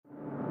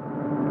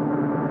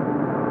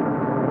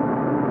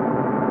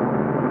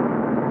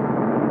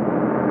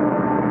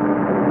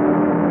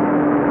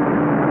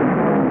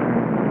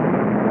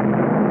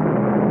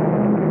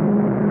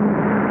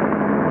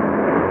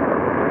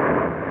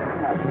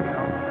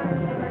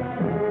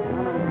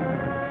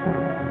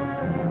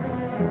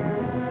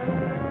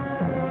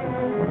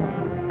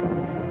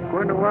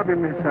wapi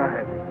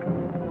mensaje?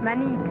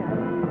 Manica.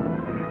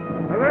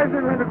 A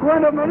veces me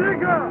recuerda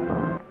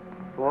Manica.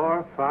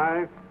 4,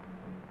 5.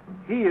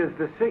 He is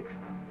the 6th.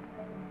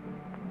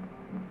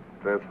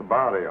 There's the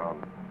bounty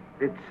on.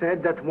 It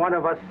said that one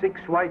of us 6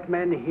 white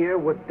men here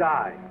would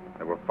die.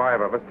 There were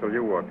 5 of us till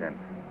you walked in.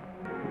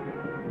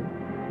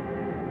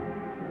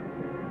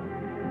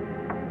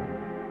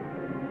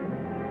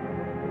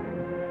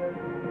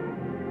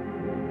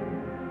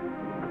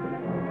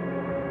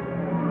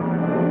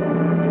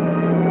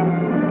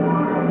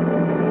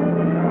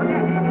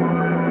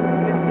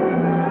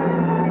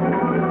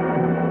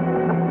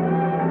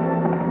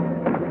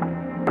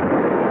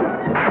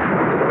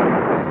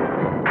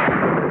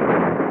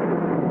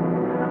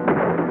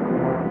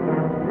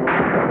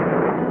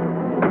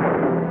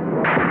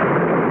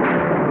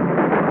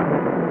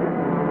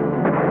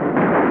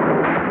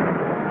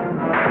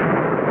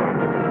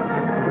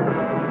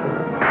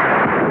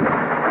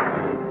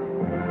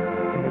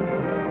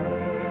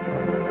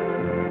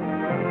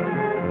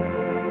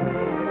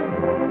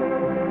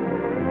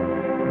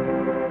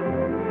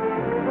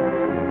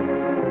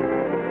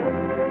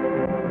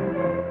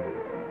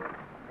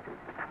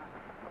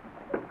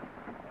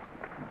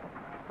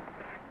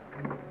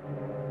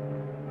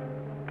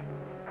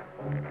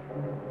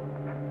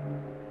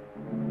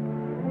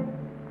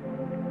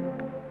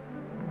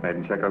 Made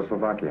in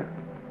Czechoslovakia.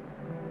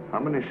 How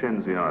many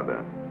Shenzi are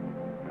there?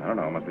 I don't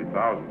know, it must be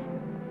thousands.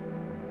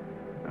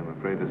 I'm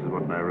afraid this is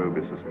what Nairobi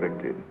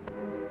suspected.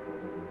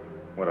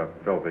 What a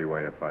filthy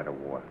way to fight a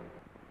war.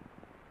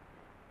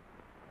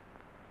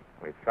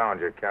 We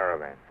found your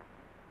caravan.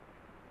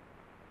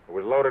 It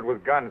was loaded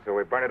with guns, so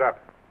we burned it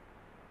up.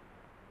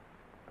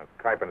 Now,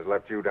 Kuypen's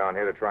left you down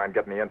here to try and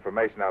get any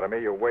information out of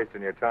me. You're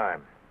wasting your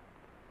time.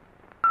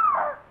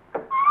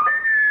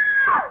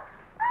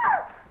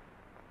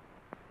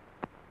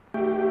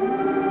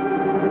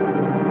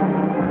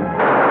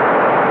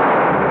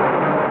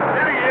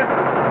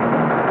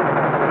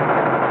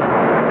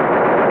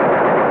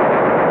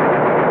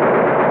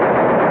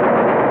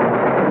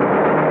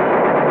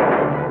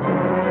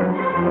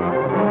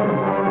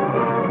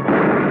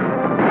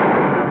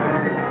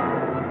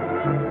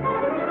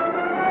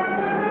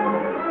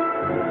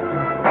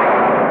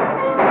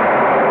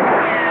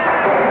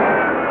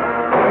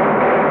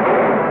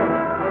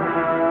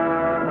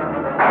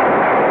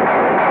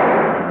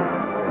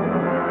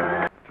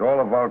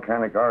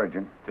 Volcanic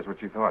origin. Just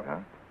what you thought, huh?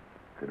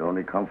 Could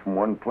only come from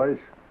one place.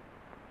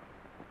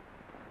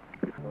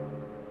 There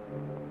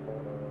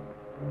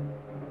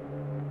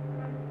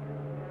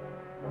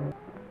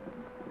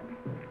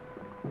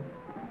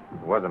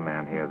was a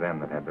man here then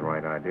that had the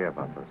right idea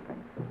about those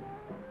things.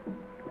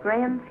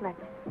 Graham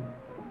Fletcher.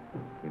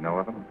 You know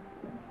of him?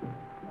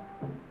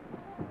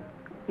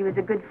 He was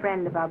a good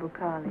friend of Abu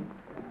Khali.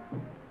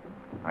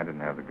 I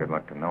didn't have the good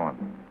luck to know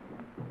him.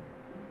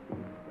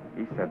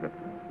 He said that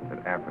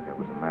Africa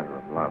was a matter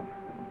of love.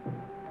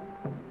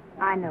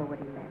 I know what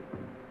he meant.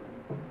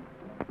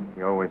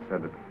 He always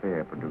said that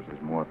fear produces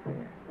more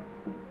fear.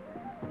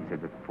 He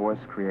said that force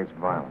creates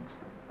violence.